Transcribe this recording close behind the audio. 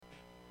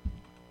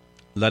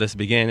Let us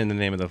begin in the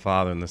name of the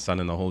Father, and the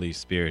Son, and the Holy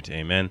Spirit.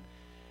 Amen.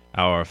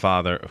 Our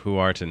Father, who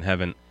art in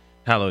heaven,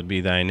 hallowed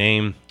be thy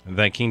name.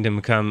 Thy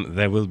kingdom come,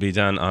 thy will be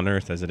done on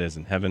earth as it is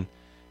in heaven.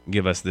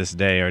 Give us this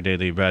day our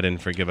daily bread,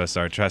 and forgive us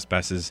our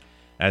trespasses,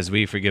 as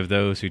we forgive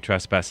those who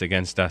trespass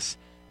against us.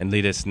 And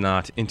lead us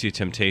not into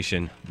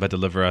temptation, but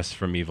deliver us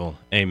from evil.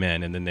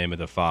 Amen. In the name of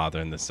the Father,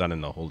 and the Son,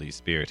 and the Holy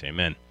Spirit.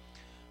 Amen.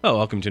 Well,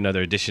 welcome to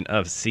another edition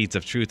of Seeds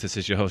of Truth. This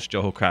is your host,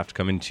 Hollcraft,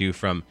 coming to you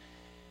from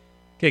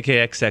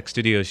KKXX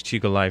Studios,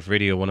 Chico Life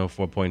Radio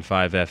 104.5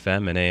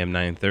 FM and AM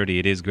 930.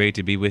 It is great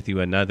to be with you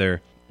another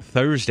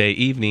Thursday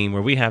evening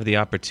where we have the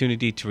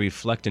opportunity to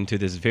reflect into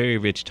this very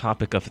rich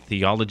topic of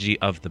theology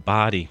of the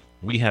body.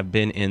 We have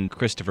been in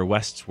Christopher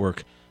West's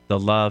work, The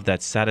Love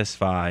That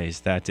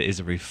Satisfies, that is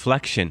a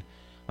reflection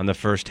on the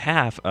first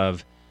half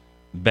of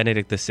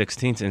Benedict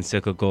XVI's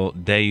encyclical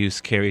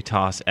Deus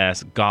Caritas,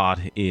 as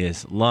God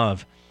is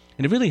Love.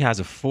 And it really has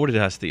afforded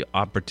us the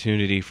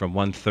opportunity from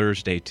one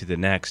Thursday to the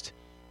next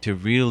to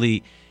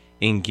really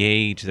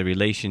engage the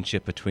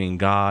relationship between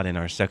God and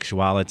our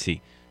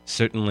sexuality.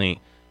 Certainly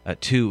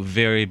two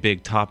very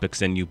big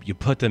topics, and you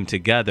put them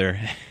together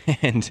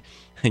and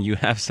you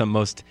have some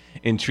most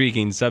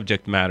intriguing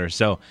subject matter.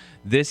 So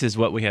this is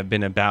what we have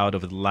been about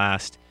over the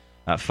last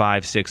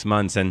 5-6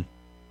 months, and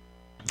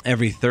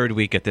every third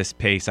week at this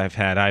pace. I've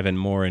had Ivan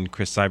Moore and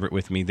Chris Seibert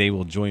with me. They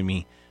will join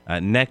me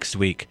next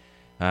week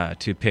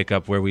to pick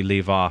up where we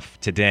leave off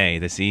today,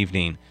 this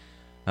evening.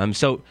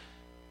 So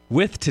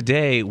with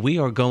today, we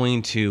are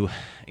going to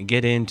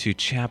get into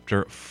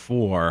chapter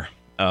 4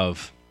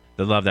 of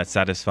The Love That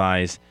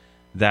Satisfies,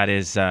 that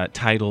is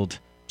titled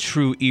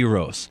True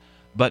Eros.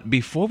 But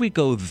before we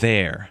go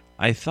there,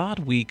 I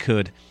thought we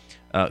could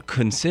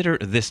consider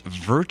this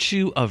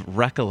virtue of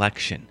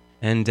recollection.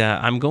 And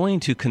I'm going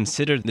to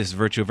consider this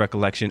virtue of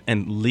recollection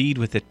and lead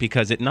with it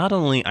because it not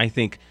only, I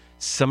think,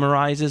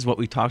 summarizes what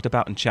we talked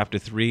about in chapter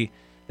 3,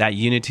 that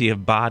unity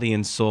of body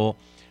and soul,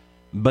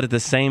 but at the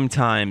same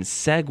time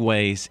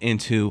segues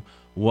into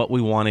what we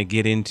want to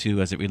get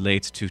into as it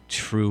relates to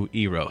true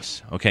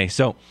eros. Okay,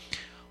 so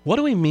what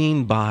do we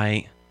mean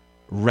by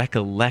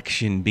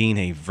recollection being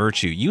a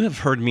virtue? You have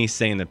heard me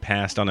say in the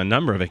past on a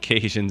number of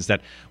occasions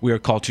that we are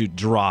called to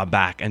draw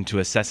back and to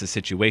assess a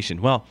situation.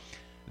 Well,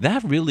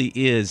 that really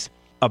is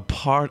a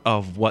part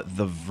of what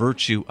the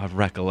virtue of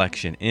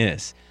recollection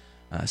is.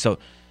 So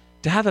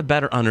to have a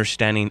better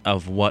understanding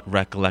of what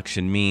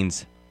recollection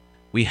means,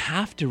 we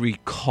have to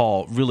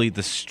recall really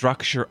the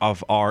structure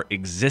of our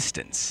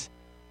existence,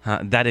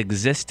 that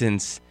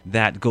existence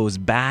that goes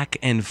back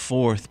and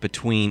forth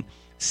between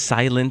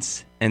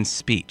silence and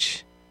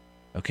speech.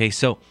 Okay,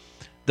 so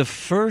the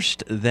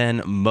first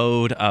then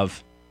mode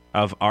of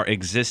our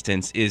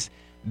existence is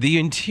the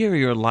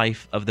interior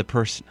life of the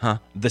person,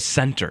 the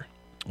center.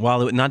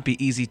 While it would not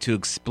be easy to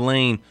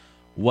explain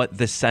what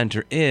the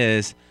center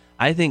is,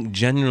 I think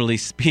generally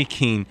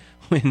speaking,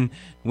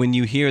 when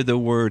you hear the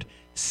word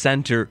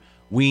center,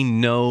 we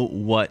know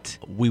what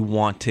we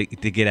want to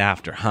get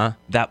after,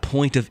 That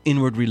point of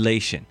inward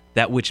relation,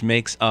 that which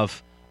makes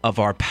of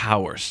our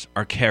powers,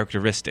 our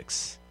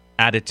characteristics,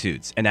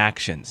 attitudes, and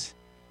actions.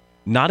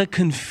 Not a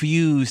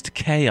confused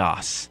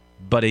chaos,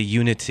 but a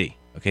unity.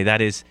 Okay, that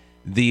is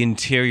the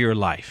interior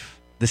life,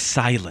 the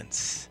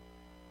silence.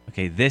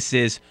 Okay, this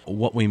is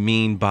what we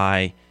mean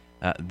by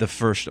the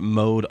first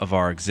mode of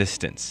our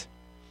existence.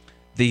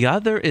 The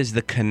other is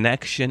the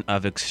connection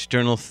of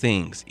external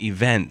things,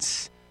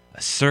 events,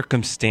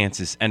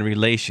 circumstances, and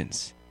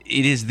relations.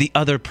 It is the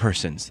other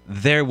person's,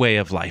 their way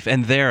of life,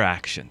 and their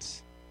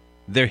actions,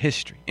 their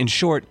history. In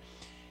short,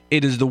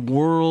 it is the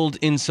world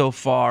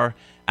insofar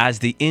as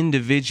the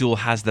individual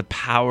has the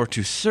power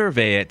to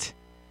survey it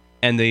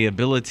and the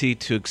ability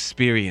to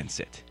experience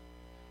it.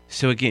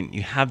 So again,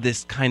 you have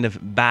this kind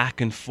of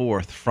back and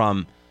forth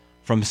from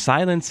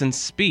silence and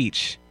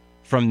speech,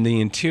 from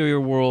the interior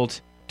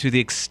world to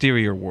the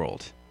exterior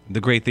world. The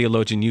great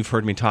theologian you've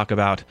heard me talk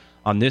about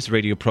on this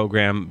radio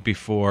program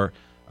before,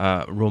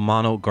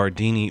 Romano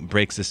Guardini,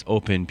 breaks this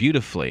open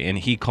beautifully, and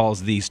he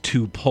calls these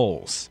two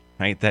poles,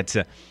 right? That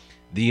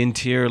the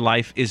interior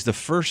life is the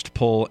first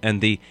pole,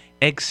 and the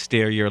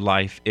exterior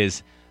life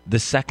is the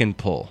second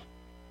pole.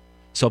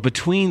 So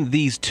between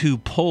these two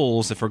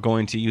poles, if we're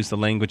going to use the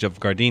language of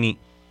Guardini,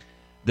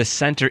 the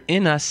center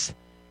in us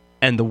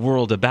and the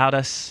world about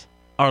us,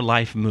 our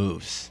life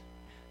moves.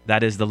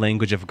 That is the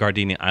language of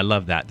Guardini. I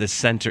love that. The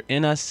center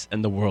in us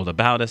and the world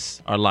about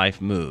us, our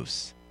life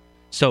moves.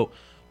 So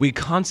we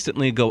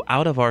constantly go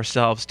out of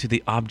ourselves to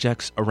the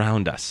objects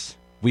around us.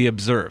 We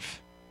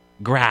observe,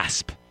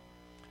 grasp,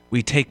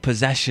 we take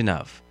possession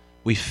of,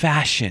 we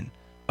fashion,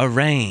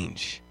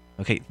 arrange.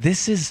 Okay,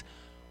 this is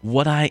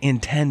what I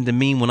intend to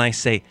mean when I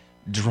say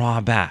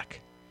draw back.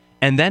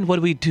 And then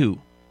what do?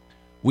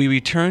 We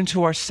return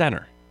to our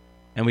center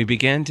and we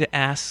begin to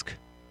ask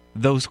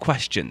those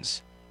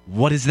questions.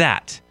 What is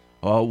that?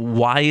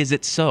 Why is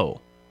it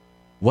so?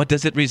 What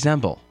does it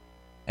resemble?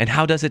 And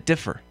how does it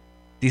differ?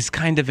 These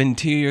kind of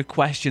interior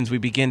questions we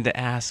begin to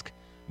ask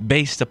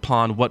based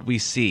upon what we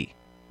see.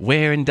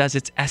 Wherein does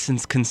its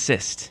essence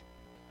consist?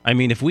 I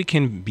mean, if we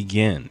can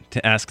begin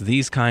to ask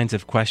these kinds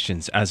of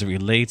questions as it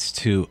relates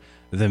to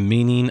the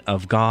meaning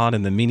of God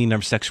and the meaning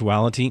of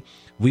sexuality,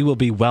 we will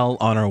be well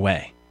on our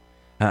way.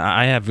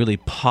 I have really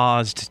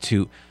paused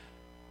to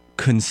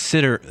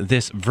consider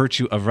this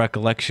virtue of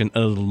recollection a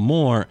little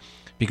more,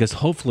 because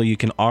hopefully you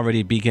can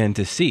already begin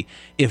to see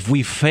if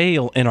we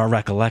fail in our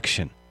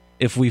recollection,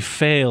 if we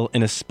fail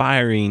in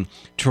aspiring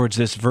towards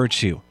this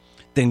virtue,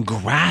 then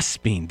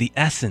grasping the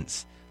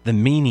essence, the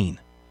meaning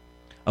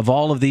of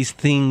all of these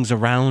things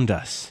around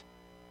us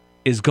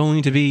is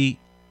going to be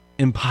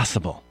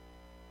impossible.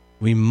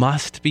 We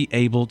must be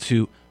able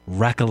to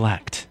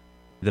recollect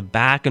the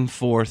back and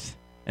forth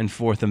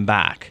and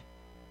back,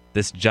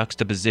 this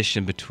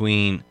juxtaposition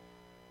between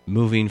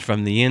moving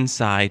from the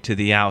inside to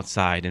the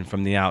outside and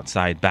from the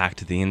outside back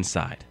to the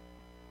inside.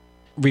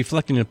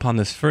 Reflecting upon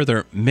this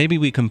further, maybe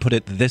we can put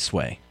it this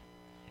way.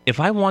 If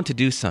I want to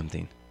do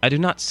something, I do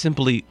not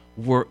simply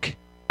work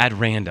at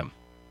random,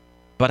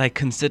 but I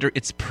consider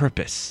its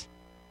purpose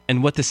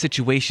and what the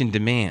situation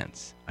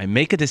demands. I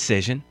make a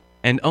decision,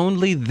 and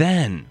only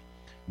then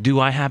do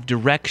I have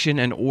direction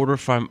and order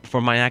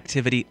for my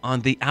activity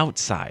on the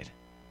outside.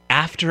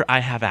 After I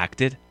have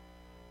acted,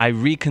 I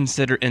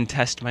reconsider and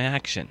test my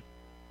action.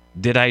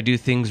 Did I do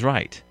things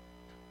right?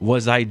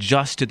 Was I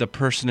just to the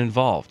person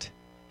involved?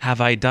 Have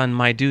I done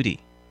my duty?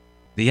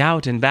 The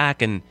out and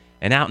back and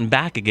out and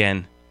back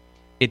again,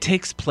 it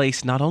takes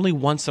place not only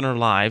once in our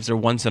lives or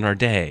once in our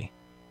day,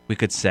 we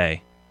could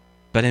say,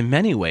 but in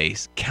many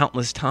ways,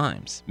 countless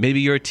times. Maybe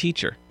you're a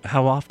teacher.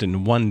 How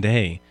often one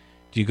day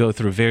do you go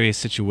through various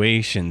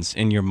situations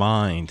in your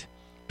mind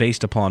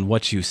based upon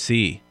what you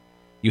see?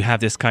 You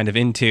have this kind of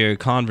interior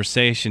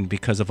conversation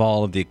because of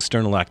all of the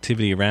external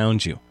activity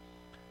around you.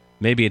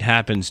 Maybe it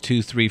happens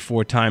 2, 3,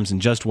 4 times in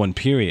just one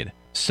period.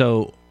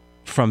 So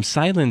from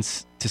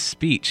silence to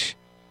speech,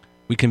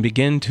 we can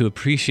begin to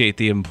appreciate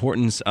the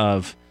importance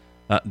of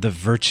the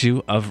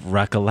virtue of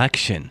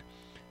recollection,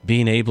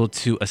 being able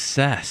to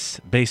assess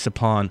based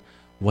upon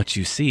what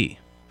you see.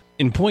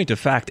 In point of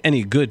fact,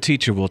 any good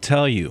teacher will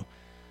tell you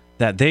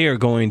that they are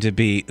going to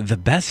be the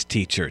best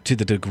teacher to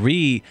the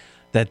degree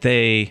that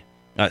they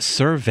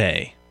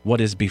survey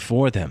what is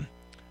before them,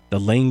 the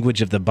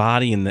language of the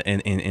body in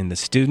the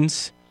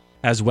students,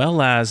 as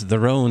well as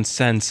their own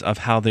sense of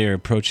how they're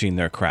approaching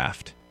their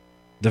craft.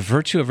 The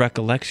virtue of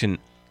recollection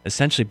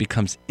essentially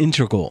becomes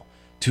integral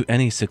to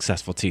any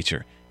successful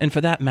teacher, and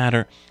for that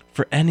matter,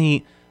 for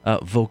any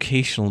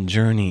vocational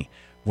journey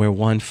where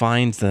one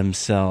finds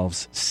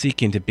themselves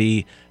seeking to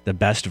be the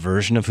best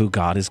version of who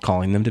God is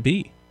calling them to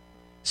be.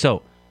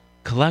 So,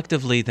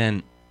 collectively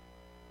then,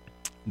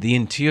 the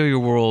interior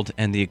world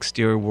and the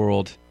exterior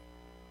world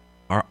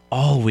are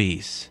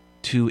always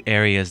two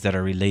areas that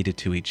are related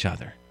to each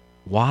other.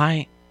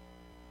 Why?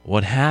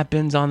 What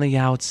happens on the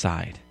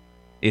outside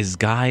is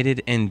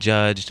guided and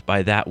judged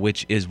by that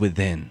which is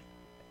within.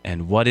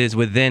 And what is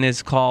within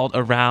is called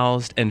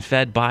aroused and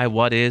fed by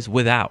what is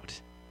without.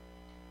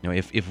 Now,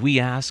 if we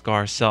ask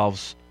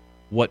ourselves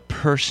what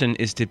person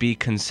is to be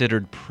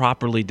considered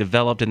properly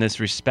developed in this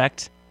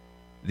respect,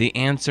 the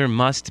answer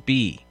must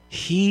be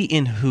he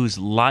in whose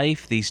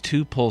life these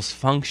two poles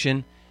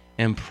function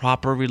in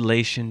proper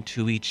relation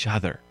to each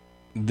other.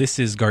 This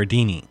is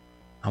Gardini.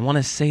 I want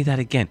to say that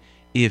again.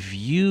 If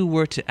you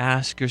were to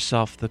ask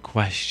yourself the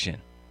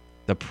question,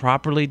 the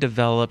properly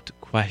developed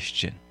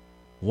question,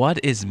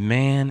 what is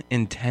man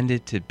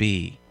intended to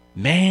be?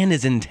 Man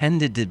is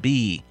intended to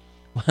be,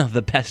 well,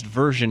 the best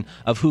version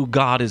of who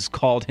God has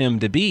called him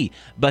to be.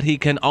 But he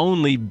can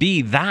only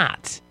be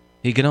that.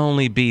 He can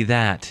only be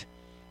that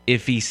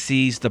if he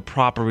sees the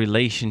proper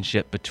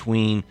relationship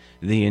between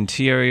the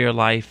interior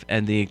life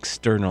and the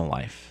external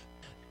life.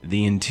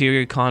 The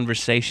interior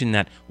conversation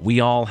that we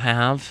all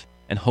have,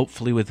 and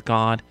hopefully with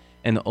God,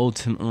 and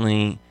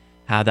ultimately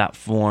how that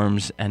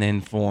forms and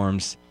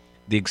informs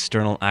the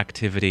external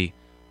activity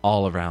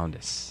all around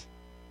us.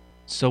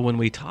 So when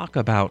we talk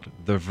about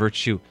the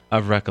virtue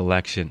of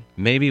recollection,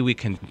 maybe we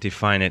can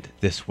define it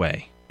this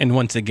way. And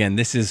once again,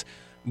 this is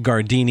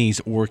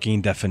Gardini's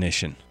working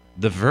definition.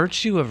 The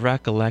virtue of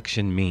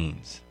recollection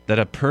means that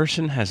a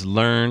person has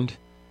learned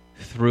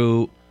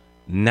through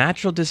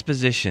natural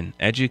disposition,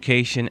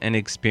 education, and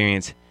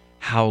experience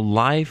how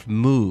life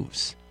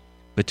moves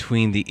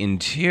between the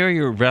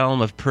interior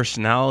realm of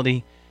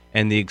personality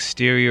and the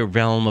exterior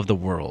realm of the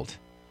world,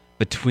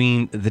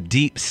 between the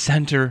deep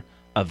center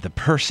of the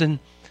person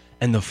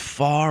and the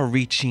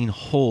far-reaching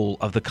whole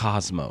of the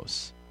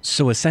cosmos.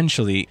 So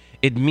essentially,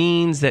 it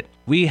means that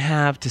we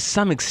have, to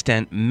some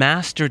extent,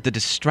 mastered the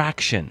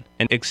distraction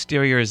and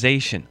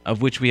exteriorization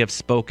of which we have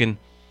spoken,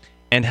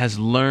 and has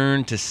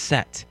learned to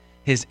set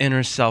his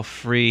inner self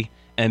free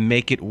and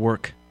make it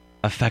work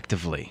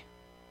effectively.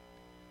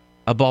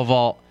 Above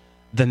all,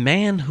 the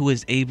man who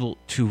is able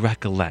to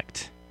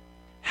recollect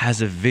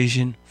has a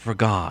vision for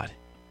God.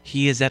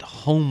 He is at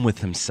home with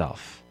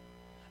himself,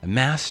 a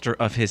master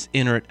of his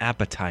inner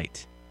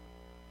appetite.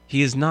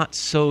 He is not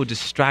so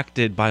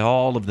distracted by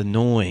all of the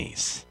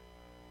noise,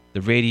 the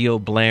radio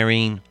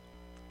blaring,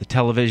 the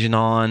television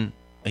on.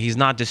 He's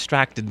not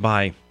distracted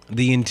by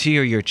the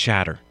interior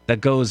chatter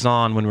that goes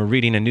on when we're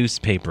reading a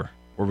newspaper,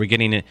 or we're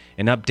getting an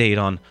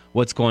update on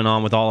what's going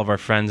on with all of our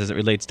friends as it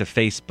relates to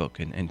Facebook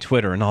and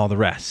Twitter and all the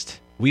rest.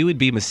 We would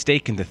be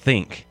mistaken to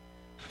think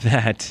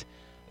that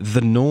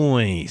the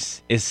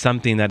noise is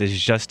something that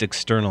is just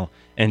external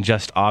and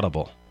just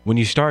audible. When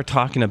you start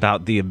talking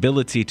about the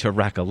ability to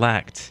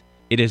recollect,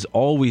 it is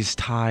always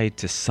tied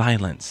to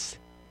silence.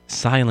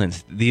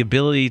 Silence, the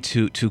ability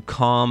to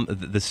calm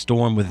the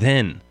storm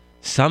within.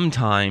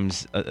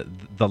 Sometimes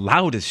the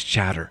loudest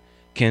chatter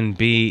can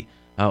be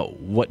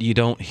what you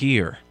don't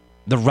hear.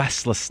 The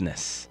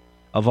restlessness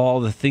of all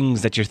the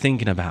things that you're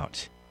thinking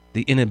about.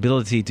 The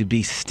inability to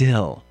be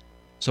still.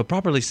 So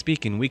properly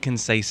speaking, we can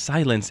say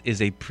silence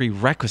is a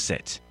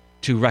prerequisite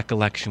to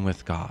recollection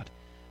with God.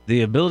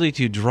 The ability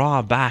to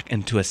draw back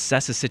and to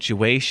assess a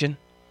situation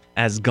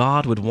as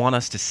God would want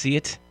us to see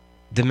it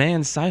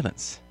demands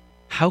silence.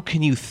 How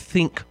can you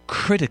think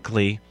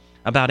critically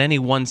about any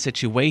one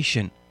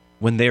situation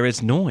when there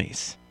is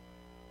noise?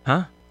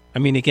 I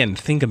mean, again,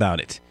 think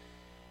about it.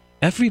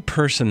 Every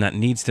person that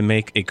needs to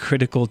make a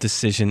critical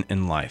decision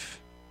in life,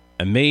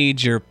 a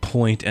major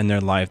point in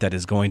their life that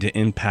is going to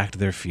impact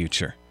their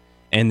future,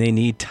 and they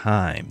need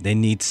time, they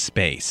need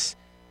space.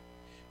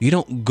 You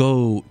don't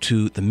go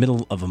to the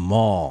middle of a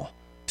mall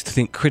to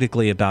think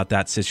critically about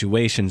that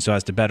situation so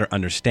as to better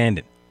understand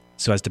it,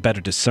 so as to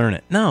better discern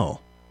it. No,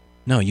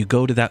 you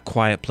go to that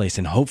quiet place,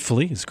 and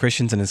hopefully, as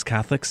Christians and as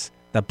Catholics,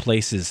 that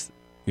place is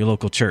your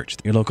local church,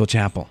 your local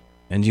chapel.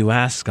 And you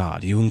ask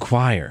God, you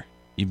inquire,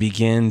 you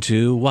begin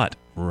to what?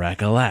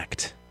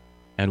 Recollect.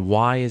 And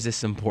why is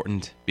this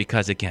important?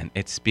 Because again,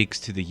 it speaks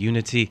to the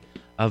unity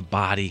of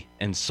body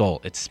and soul.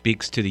 It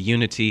speaks to the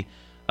unity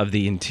of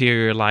the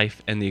interior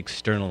life and the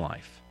external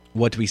life.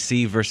 What we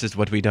see versus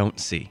what we don't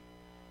see.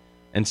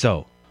 And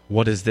so,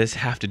 what does this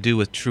have to do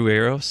with true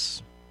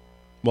eros?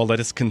 Well, let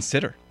us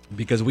consider,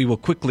 because we will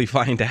quickly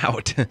find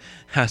out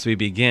as we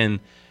begin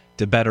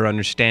to better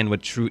understand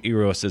what true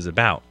eros is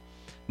about.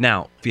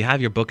 Now, if you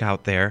have your book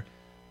out there,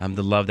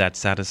 The Love That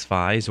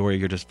Satisfies, or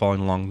you're just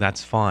following along,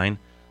 that's fine.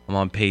 I'm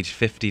on page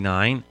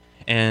 59.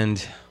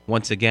 And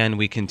once again,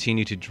 we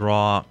continue to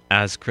draw,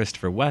 as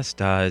Christopher West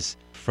does,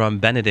 from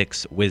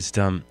Benedict's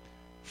wisdom,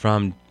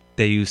 from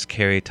Deus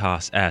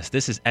Caritas Est.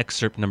 This is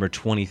excerpt number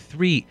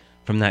 23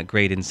 from that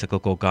great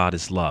encyclical, God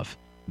is Love.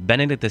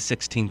 Benedict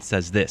XVI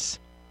says this: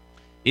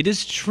 "It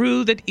is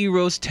true that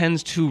eros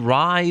tends to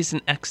rise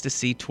in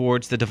ecstasy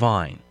towards the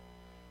divine,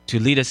 to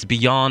lead us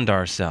beyond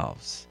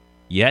ourselves.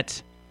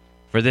 Yet,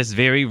 for this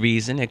very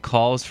reason, it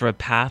calls for a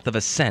path of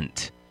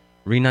ascent,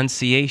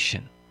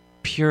 renunciation,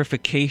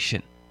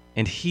 purification,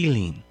 and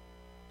healing.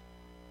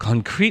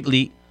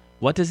 Concretely,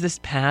 what does this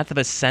path of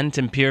ascent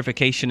and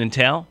purification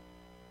entail?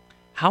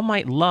 How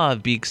might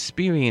love be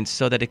experienced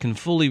so that it can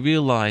fully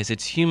realize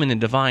its human and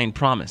divine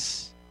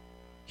promise?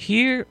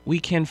 Here we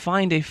can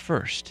find a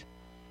first,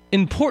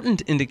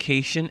 important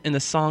indication in the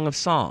Song of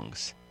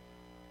Songs,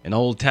 an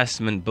Old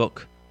Testament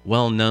book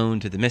well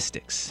known to the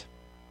mystics."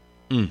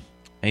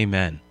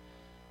 Amen.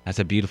 That's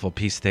a beautiful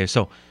piece there.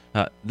 So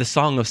the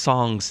Song of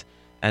Songs,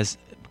 as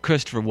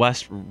Christopher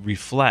West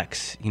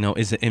reflects,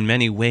 is in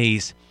many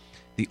ways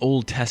the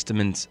Old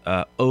Testament's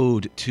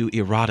ode to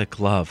erotic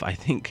love. I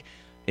think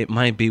it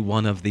might be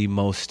one of the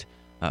most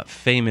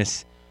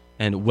famous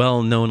and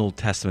well-known Old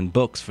Testament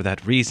books for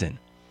that reason.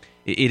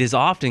 It is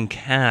often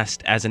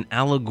cast as an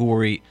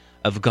allegory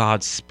of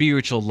God's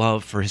spiritual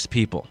love for his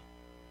people.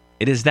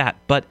 It is that,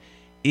 but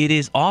it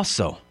is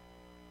also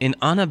an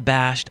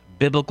unabashed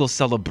biblical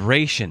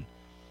celebration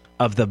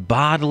of the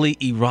bodily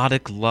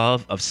erotic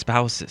love of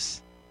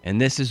spouses. And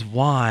this is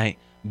why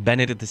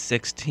Benedict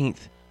XVI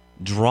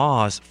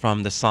draws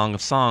from the Song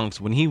of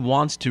Songs when he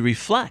wants to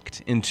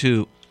reflect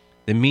into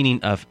the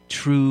meaning of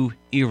true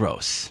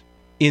eros.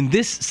 In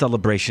this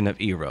celebration of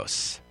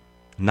eros,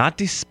 not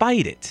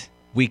despite it,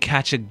 we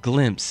catch a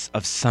glimpse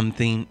of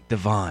something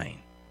divine.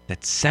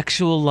 That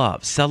sexual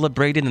love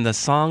celebrated in the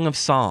Song of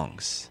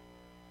Songs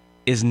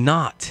is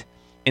not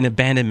an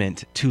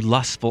abandonment to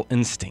lustful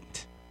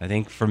instinct. I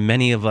think for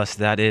many of us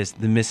that is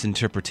the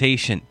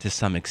misinterpretation to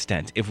some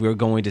extent. If we're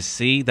going to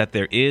see that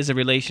there is a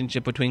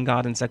relationship between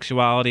God and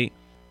sexuality,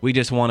 we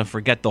just want to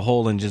forget the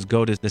whole and just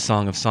go to the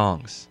Song of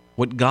Songs.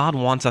 What God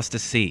wants us to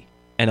see,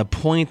 and a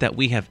point that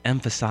we have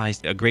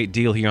emphasized a great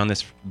deal here on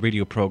this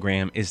radio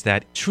program, is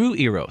that true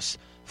eros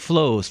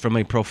flows from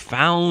a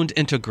profound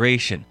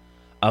integration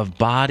of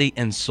body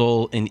and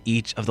soul in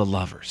each of the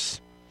lovers.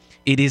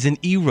 It is an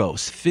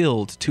eros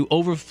filled to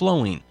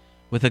overflowing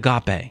with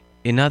agape.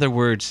 In other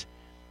words,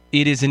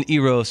 it is an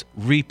eros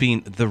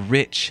reaping the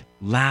rich,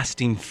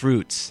 lasting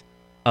fruits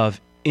of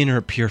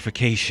inner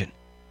purification.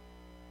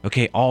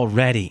 Okay,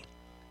 already,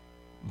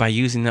 by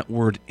using that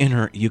word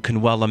inner, you can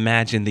well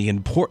imagine the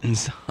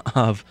importance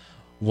of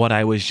what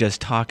I was just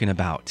talking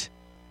about.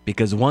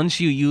 Because once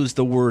you use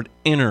the word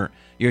inner,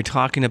 you're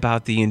talking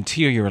about the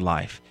interior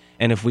life.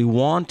 And if we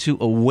want to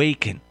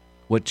awaken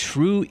what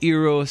true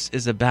eros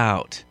is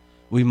about,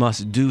 we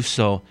must do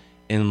so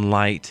in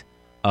light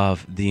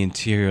of the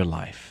interior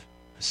life.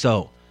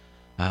 So,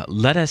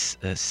 let us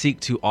seek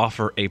to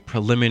offer a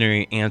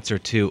preliminary answer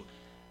to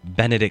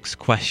Benedict's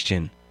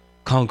question.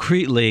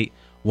 Concretely,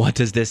 what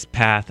does this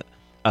path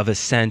of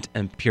ascent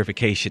and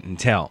purification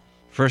entail?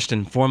 First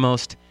and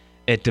foremost,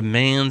 it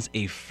demands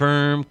a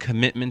firm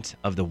commitment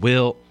of the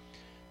will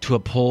to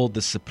uphold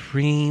the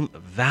supreme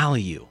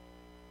value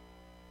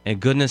and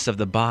goodness of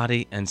the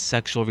body and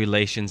sexual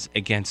relations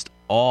against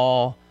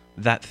all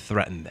that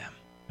threaten them.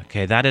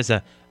 Okay, that is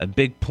a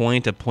big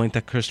point, a point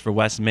that Christopher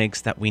West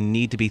makes that we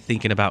need to be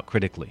thinking about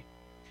critically.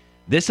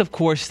 This, of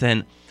course,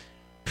 then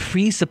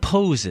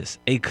presupposes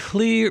a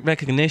clear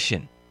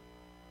recognition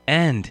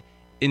and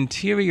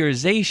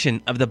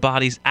interiorization of the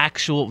body's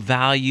actual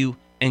value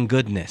and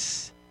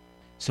goodness.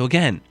 So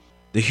again,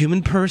 the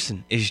human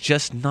person is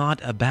just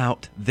not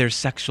about their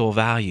sexual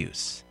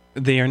values.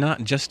 They are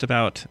not just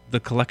about the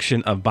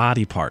collection of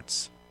body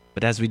parts.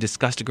 But as we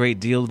discussed a great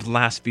deal the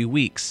last few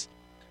weeks,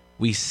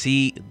 we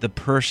see the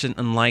person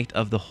in light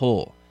of the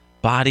whole,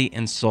 body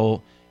and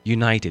soul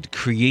united,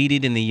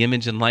 created in the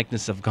image and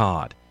likeness of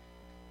God.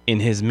 In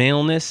his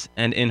maleness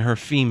and in her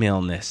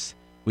femaleness,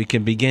 we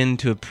can begin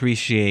to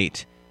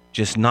appreciate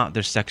just not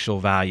their sexual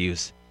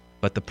values,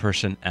 but the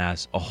person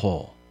as a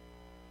whole.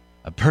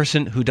 A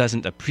person who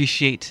doesn't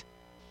appreciate,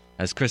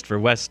 as Christopher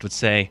West would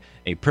say,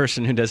 a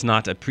person who does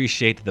not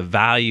appreciate the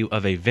value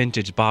of a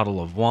vintage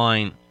bottle of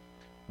wine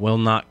will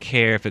not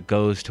care if it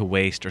goes to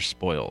waste or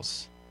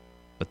spoils.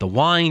 But the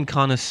wine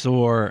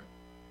connoisseur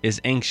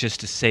is anxious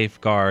to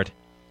safeguard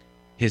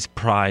his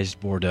prized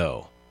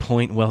Bordeaux.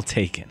 Point well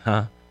taken,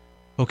 huh?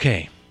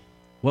 Okay,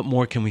 what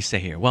more can we say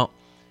here? Well,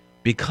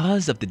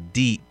 because of the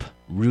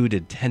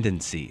deep-rooted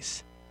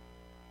tendencies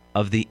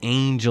of the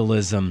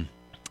angelism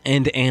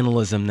and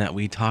animalism that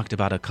we talked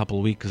about a couple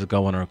of weeks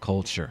ago in our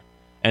culture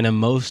and in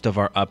most of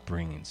our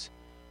upbringings,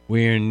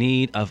 we are in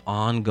need of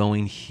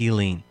ongoing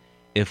healing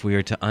if we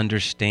are to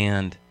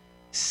understand,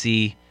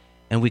 see,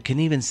 and we can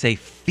even say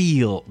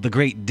feel the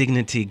great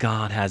dignity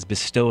God has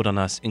bestowed on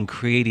us in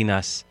creating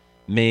us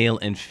male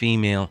and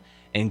female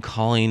and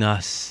calling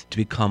us to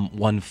become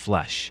one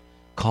flesh,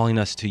 calling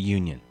us to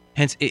union.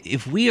 Hence,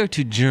 if we are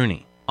to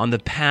journey on the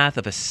path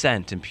of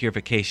ascent and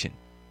purification,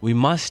 we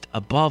must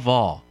above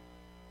all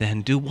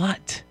then do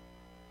what?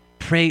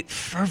 Pray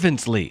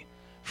fervently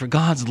for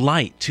God's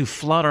light to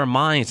flood our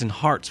minds and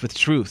hearts with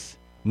truth,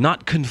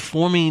 not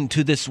conforming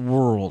to this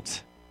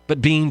world,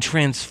 but being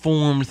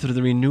transformed through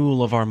the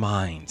renewal of our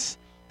minds.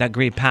 That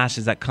great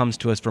passage that comes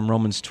to us from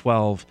Romans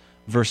 12,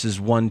 verses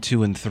 1,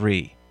 2, and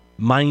 3.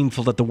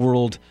 Mindful that the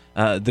world,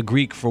 the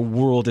Greek for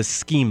world is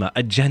schema,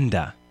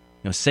 agenda.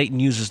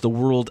 Satan uses the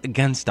world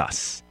against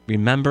us.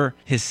 Remember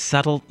his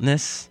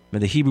subtleness?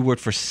 The Hebrew word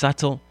for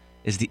subtle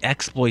is the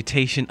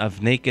exploitation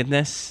of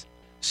nakedness.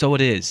 So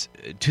it is,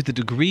 to the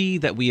degree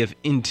that we have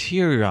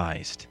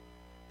interiorized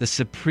the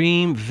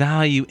supreme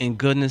value and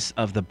goodness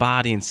of the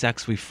body and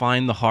sex, we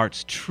find the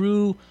heart's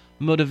true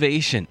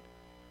motivation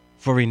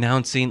for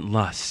renouncing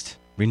lust.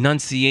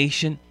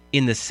 Renunciation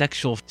in the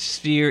sexual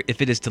sphere,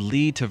 if it is to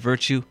lead to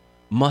virtue,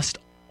 must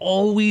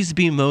always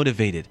be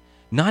motivated,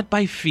 not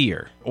by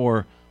fear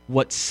or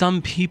what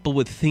some people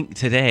would think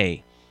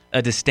today,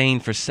 a disdain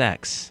for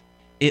sex.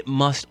 It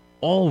must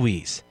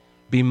always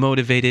be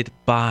motivated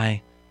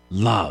by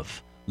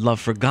love. Love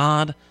for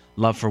God,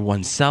 love for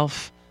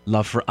oneself,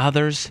 love for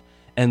others,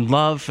 and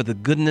love for the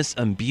goodness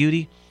and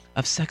beauty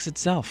of sex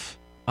itself.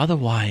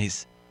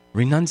 Otherwise,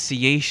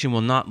 renunciation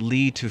will not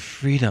lead to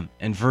freedom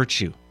and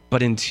virtue,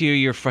 but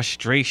interior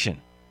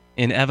frustration,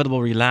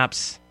 inevitable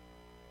relapse,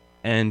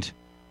 and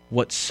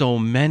what so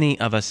many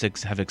of us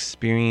have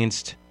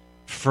experienced,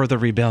 further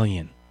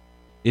rebellion.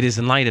 It is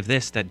in light of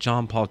this that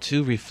John Paul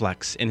II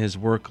reflects in his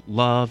work,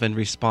 Love and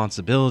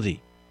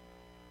Responsibility,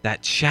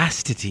 that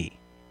chastity,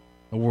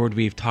 a word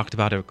we've talked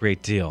about a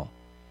great deal,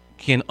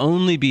 can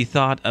only be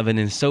thought of in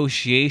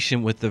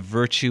association with the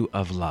virtue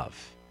of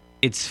love.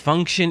 Its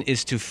function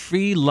is to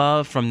free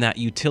love from that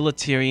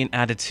utilitarian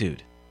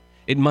attitude.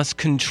 It must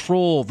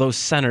control those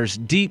centers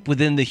deep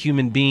within the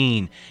human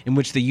being in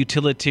which the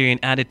utilitarian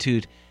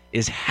attitude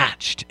is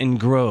hatched and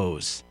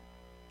grows,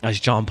 as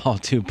John Paul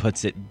II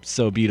puts it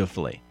so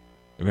beautifully.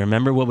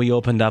 Remember what we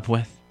opened up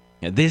with?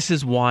 This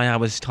is why I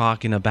was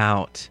talking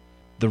about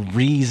the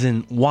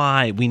reason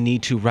why we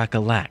need to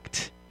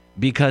recollect.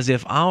 Because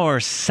if our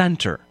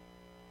center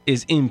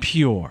is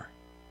impure,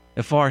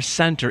 if our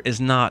center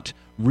is not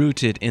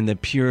rooted in the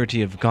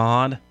purity of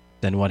God,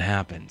 then what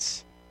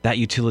happens? That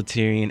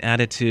utilitarian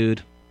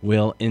attitude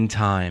will in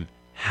time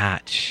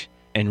hatch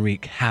and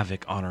wreak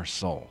havoc on our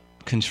soul.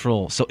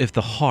 Control. So if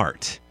the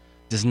heart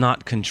does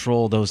not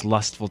control those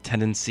lustful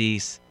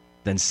tendencies,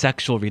 then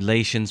sexual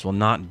relations will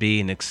not be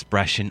an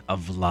expression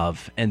of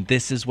love. And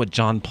this is what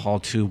John Paul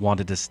II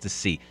wanted us to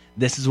see.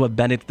 This is what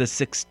Benedict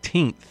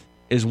XVI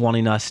is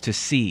wanting us to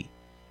see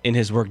in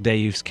his work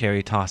Deus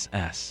Caritas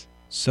Est.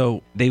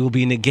 So they will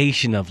be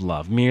negation of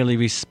love, merely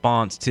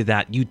response to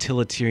that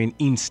utilitarian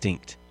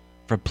instinct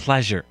for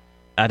pleasure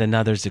at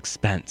another's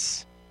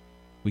expense.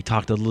 We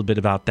talked a little bit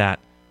about that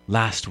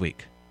last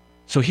week.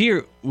 So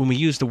here, when we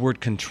use the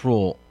word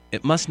control,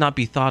 it must not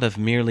be thought of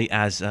merely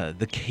as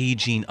the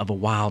caging of a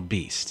wild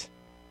beast.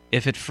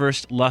 If at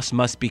first lust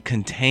must be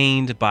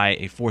contained by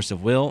a force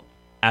of will,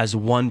 as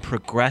one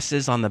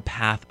progresses on the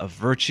path of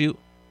virtue,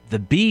 the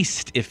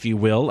beast, if you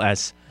will,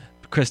 as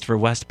Christopher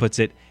West puts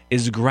it,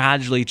 is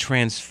gradually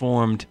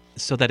transformed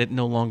so that it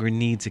no longer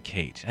needs a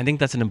cage. I think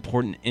that's an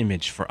important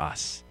image for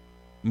us.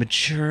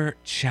 Mature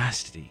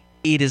chastity.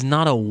 It is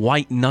not a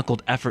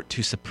white-knuckled effort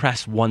to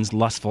suppress one's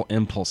lustful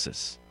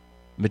impulses.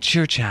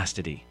 Mature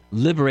chastity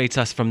liberates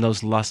us from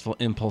those lustful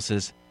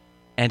impulses,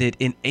 and it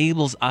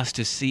enables us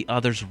to see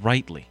others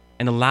rightly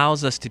and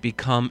allows us to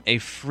become a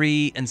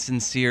free and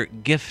sincere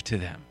gift to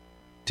them.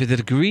 To the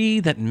degree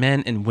that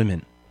men and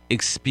women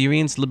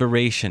experience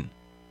liberation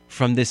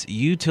from this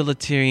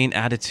utilitarian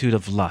attitude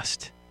of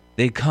lust,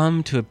 they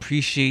come to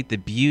appreciate the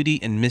beauty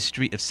and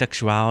mystery of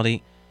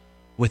sexuality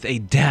with a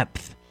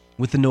depth,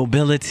 with a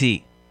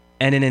nobility,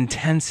 and an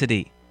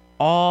intensity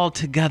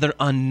altogether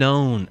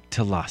unknown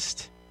to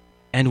lust.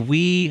 And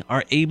we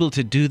are able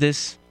to do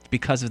this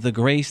because of the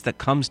grace that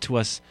comes to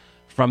us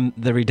from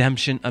the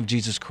redemption of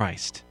Jesus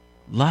Christ.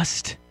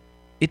 Lust,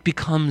 it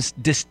becomes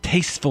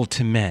distasteful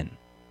to men,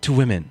 to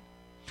women,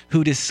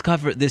 who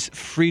discover this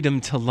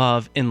freedom to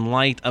love in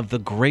light of the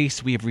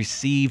grace we have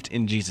received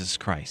in Jesus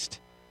Christ.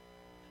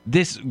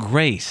 This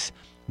grace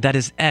that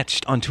is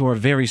etched onto our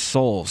very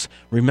souls.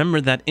 Remember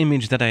that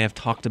image that I have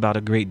talked about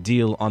a great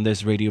deal on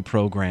this radio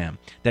program,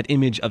 that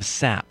image of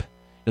sap.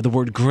 The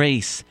word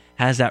grace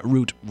has that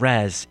root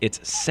res,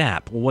 it's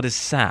sap. Well, what is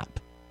sap?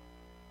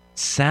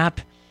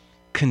 Sap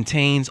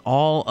contains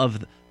all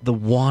of the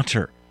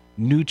water,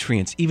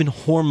 nutrients, even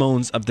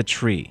hormones of the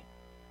tree.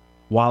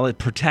 While it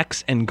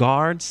protects and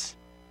guards,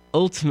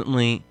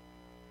 ultimately,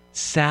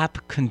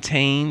 sap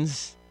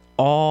contains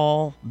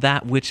all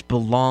that which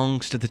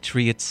belongs to the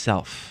tree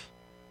itself.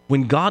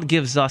 When God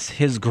gives us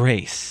His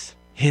grace,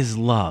 His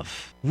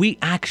love, we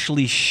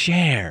actually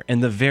share in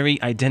the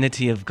very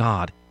identity of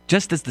God.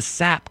 Just as the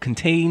sap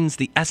contains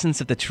the essence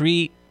of the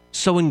tree,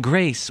 so in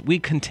grace we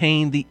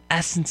contain the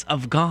essence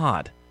of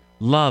God,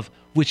 love,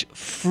 which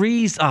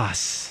frees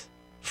us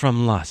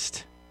from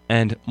lust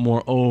and,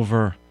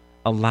 moreover,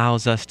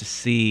 allows us to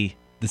see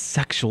the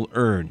sexual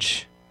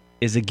urge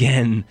is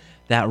again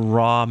that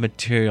raw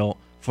material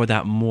for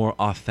that more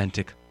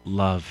authentic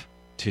love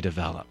to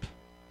develop.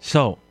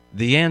 So,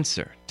 the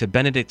answer to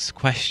Benedict's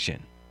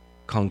question,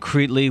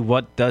 concretely,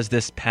 what does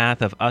this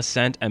path of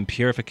ascent and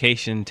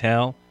purification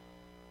entail?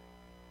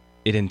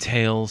 It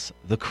entails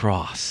the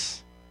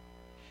cross.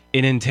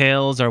 It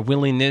entails our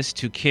willingness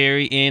to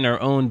carry in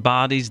our own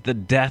bodies the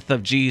death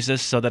of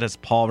Jesus, so that, as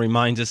Paul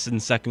reminds us in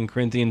 2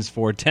 Corinthians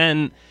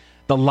 4:10,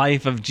 the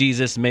life of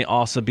Jesus may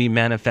also be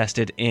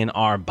manifested in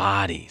our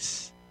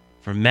bodies.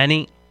 For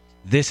many,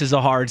 this is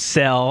a hard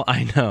sell,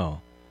 I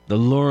know. The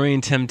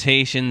luring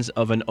temptations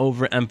of an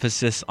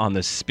overemphasis on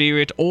the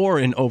spirit or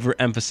an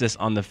overemphasis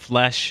on the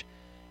flesh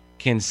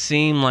can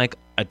seem like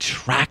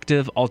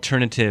attractive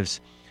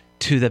alternatives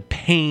to the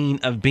pain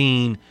of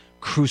being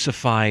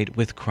crucified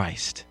with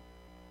Christ.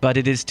 But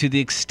it is to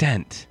the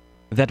extent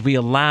that we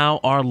allow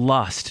our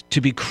lust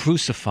to be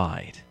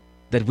crucified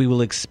that we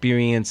will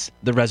experience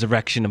the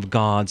resurrection of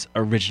God's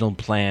original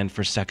plan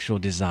for sexual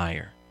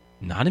desire.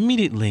 Not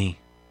immediately,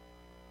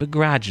 but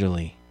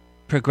gradually,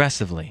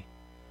 progressively.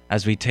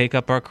 As we take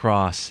up our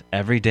cross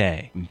every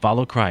day and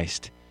follow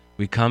Christ,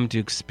 we come to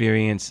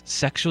experience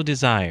sexual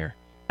desire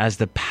as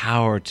the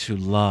power to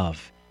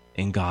love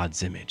in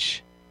God's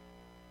image.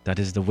 That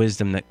is the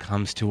wisdom that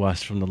comes to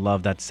us from the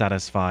love that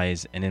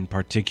satisfies, and in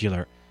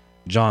particular,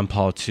 John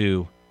Paul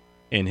II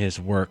in his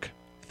work,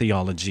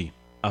 Theology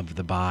of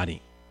the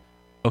Body.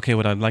 Okay,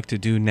 what I'd like to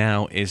do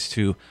now is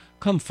to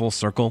come full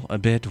circle a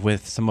bit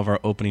with some of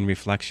our opening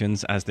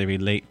reflections as they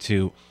relate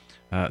to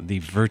the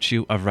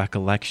virtue of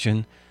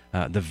recollection,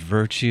 the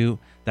virtue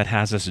that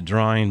has us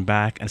drawing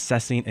back,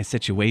 assessing a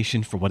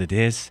situation for what it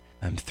is,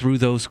 and through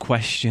those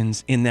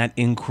questions, in that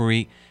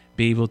inquiry,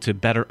 be able to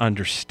better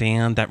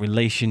understand that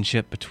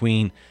relationship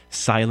between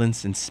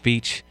silence and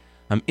speech.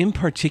 In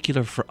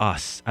particular for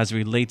us, as it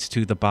relates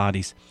to the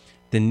bodies,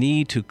 the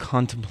need to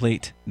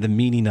contemplate the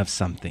meaning of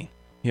something.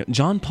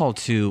 John Paul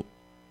II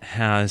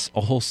has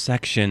a whole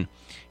section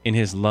in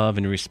his Love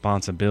and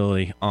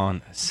Responsibility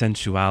on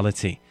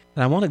sensuality.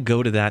 And I want to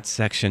go to that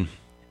section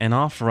and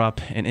offer up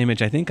an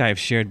image I think I have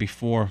shared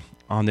before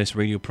on this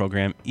radio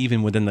program,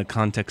 even within the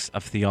context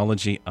of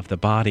theology of the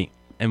body.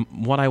 And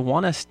what I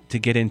want us to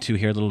get into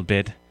here a little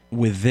bit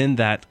within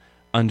that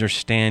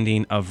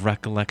understanding of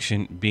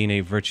recollection being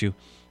a virtue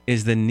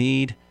is the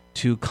need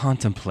to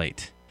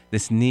contemplate.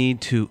 This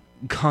need to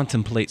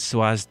contemplate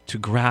so as to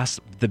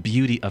grasp the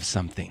beauty of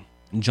something.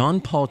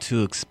 John Paul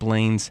II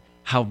explains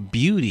how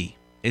beauty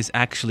is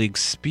actually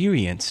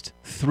experienced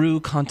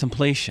through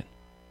contemplation.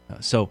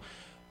 So,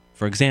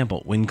 for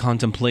example, when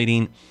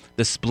contemplating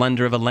the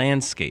splendor of a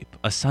landscape,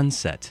 a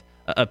sunset,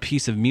 a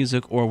piece of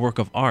music, or a work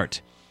of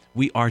art,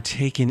 we are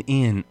taken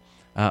in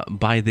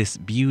by this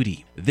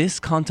beauty. This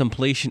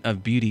contemplation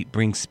of beauty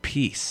brings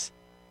peace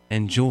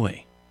and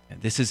joy.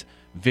 This is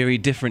very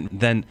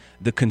different than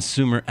the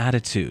consumer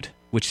attitude.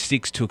 which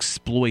seeks to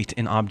exploit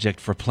an object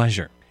for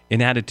pleasure,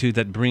 an attitude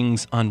that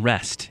brings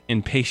unrest,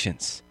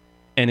 impatience,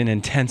 and an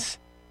intense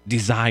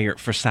desire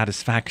for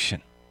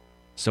satisfaction.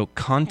 So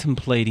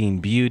contemplating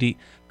beauty,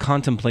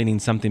 contemplating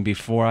something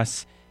before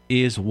us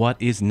is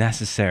what is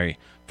necessary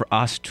for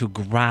us to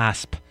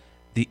grasp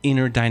the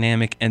inner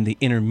dynamic and the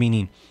inner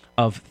meaning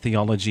of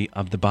theology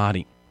of the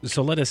body.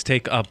 So let us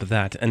take up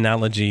that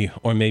analogy,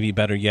 or maybe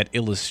better yet,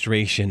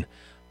 illustration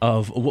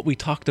of what we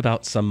talked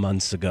about some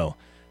months ago,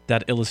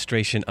 that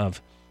illustration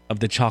of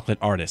the chocolate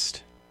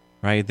artist,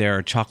 right? There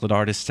are chocolate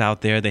artists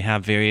out there. They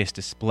have various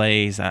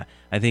displays. I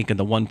think in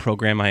the one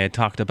program I had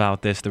talked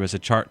about this, there was a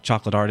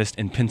chocolate artist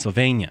in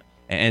Pennsylvania.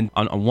 And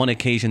on one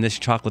occasion, this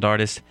chocolate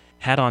artist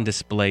had on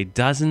display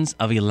dozens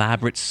of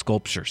elaborate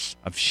sculptures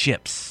of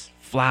ships,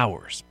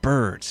 flowers,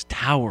 birds,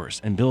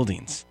 towers, and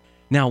buildings.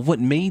 Now, what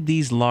made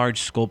these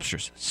large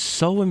sculptures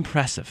so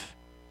impressive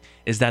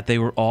is that they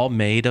were all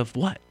made of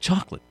what?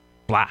 Chocolate.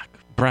 Black,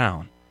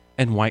 brown,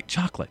 and white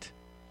chocolate.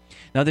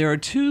 Now, there are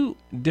two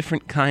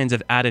different kinds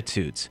of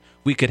attitudes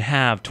we could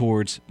have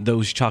towards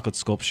those chocolate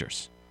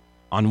sculptures.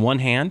 On one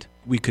hand,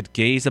 we could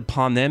gaze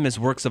upon them as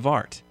works of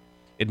art,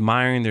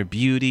 admiring their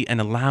beauty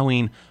and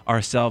allowing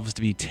ourselves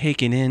to be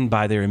taken in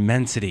by their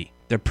immensity,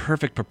 their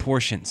perfect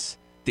proportions,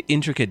 the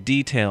intricate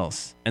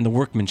details, and the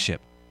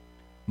workmanship,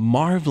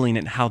 marveling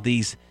at how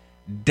these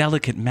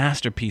delicate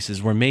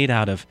masterpieces were made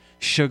out of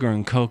sugar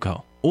and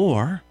cocoa.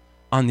 Or,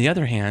 on the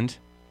other hand,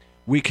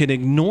 we could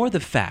ignore the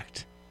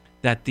fact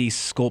that these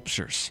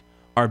sculptures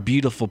are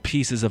beautiful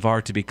pieces of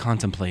art to be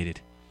contemplated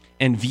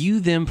and view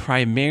them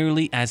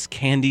primarily as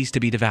candies to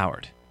be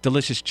devoured,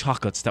 delicious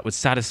chocolates that would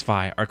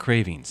satisfy our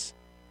cravings,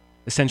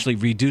 essentially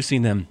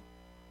reducing them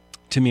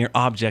to mere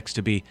objects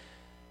to be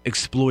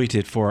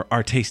exploited for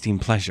our tasting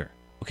pleasure.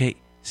 Okay,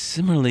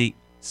 similarly,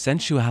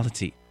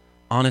 sensuality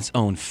on its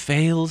own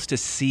fails to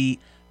see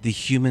the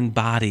human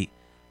body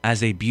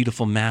as a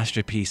beautiful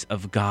masterpiece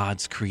of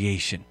God's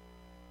creation.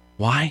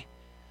 Why?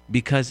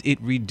 Because it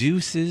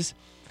reduces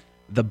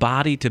the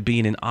body to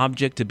being an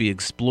object to be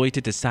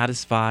exploited to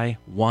satisfy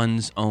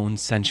one's own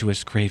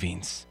sensuous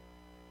cravings.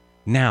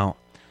 Now,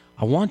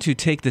 I want to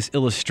take this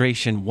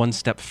illustration one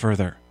step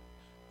further.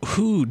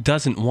 Who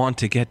doesn't want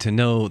to get to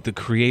know the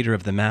creator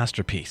of the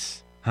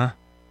masterpiece? Huh?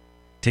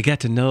 To get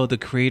to know the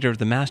creator of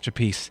the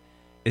masterpiece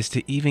is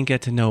to even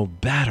get to know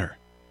better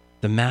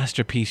the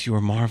masterpiece you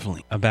are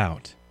marveling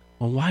about.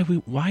 Well,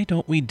 why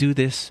don't we do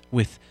this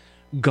with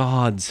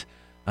God's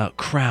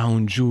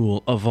crown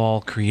jewel of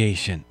all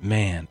creation,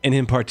 man, and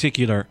in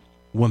particular,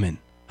 woman?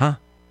 Huh?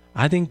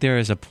 I think there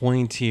is a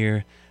point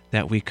here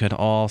that we could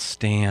all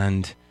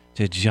stand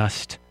to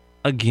just,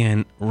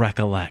 again,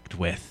 recollect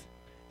with.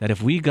 That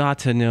if we got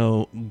to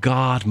know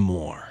God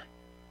more,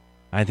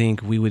 I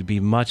think we would be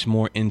much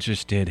more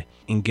interested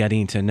in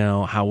getting to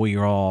know how we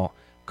are all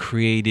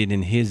created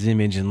in His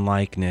image and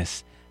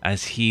likeness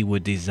as He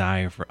would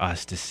desire for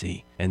us to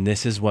see. And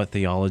this is what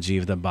theology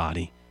of the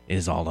body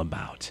is all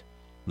about.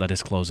 Let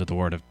us close with a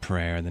word of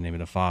prayer in the name of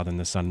the Father, and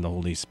the Son, and the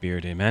Holy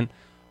Spirit. Amen.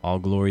 All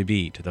glory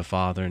be to the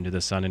Father, and to the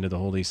Son, and to the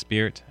Holy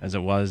Spirit, as it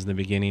was in the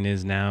beginning,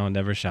 is now, and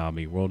ever shall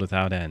be, world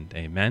without end.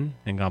 Amen.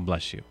 And God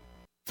bless you.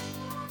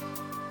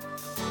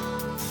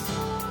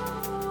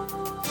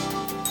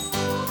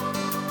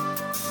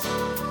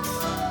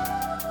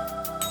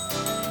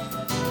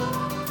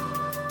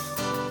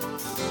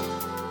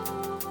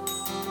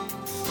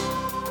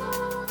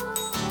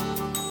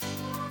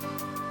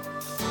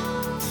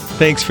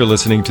 Thanks for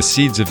listening to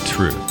Seeds of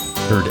Truth,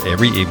 heard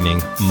every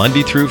evening,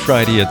 Monday through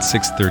Friday at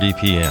 6:30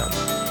 p.m.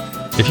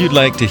 If you'd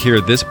like to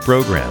hear this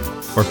program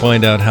or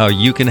find out how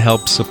you can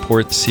help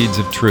support Seeds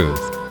of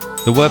Truth,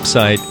 the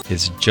website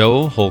is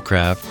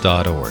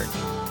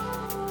joehollcraft.org.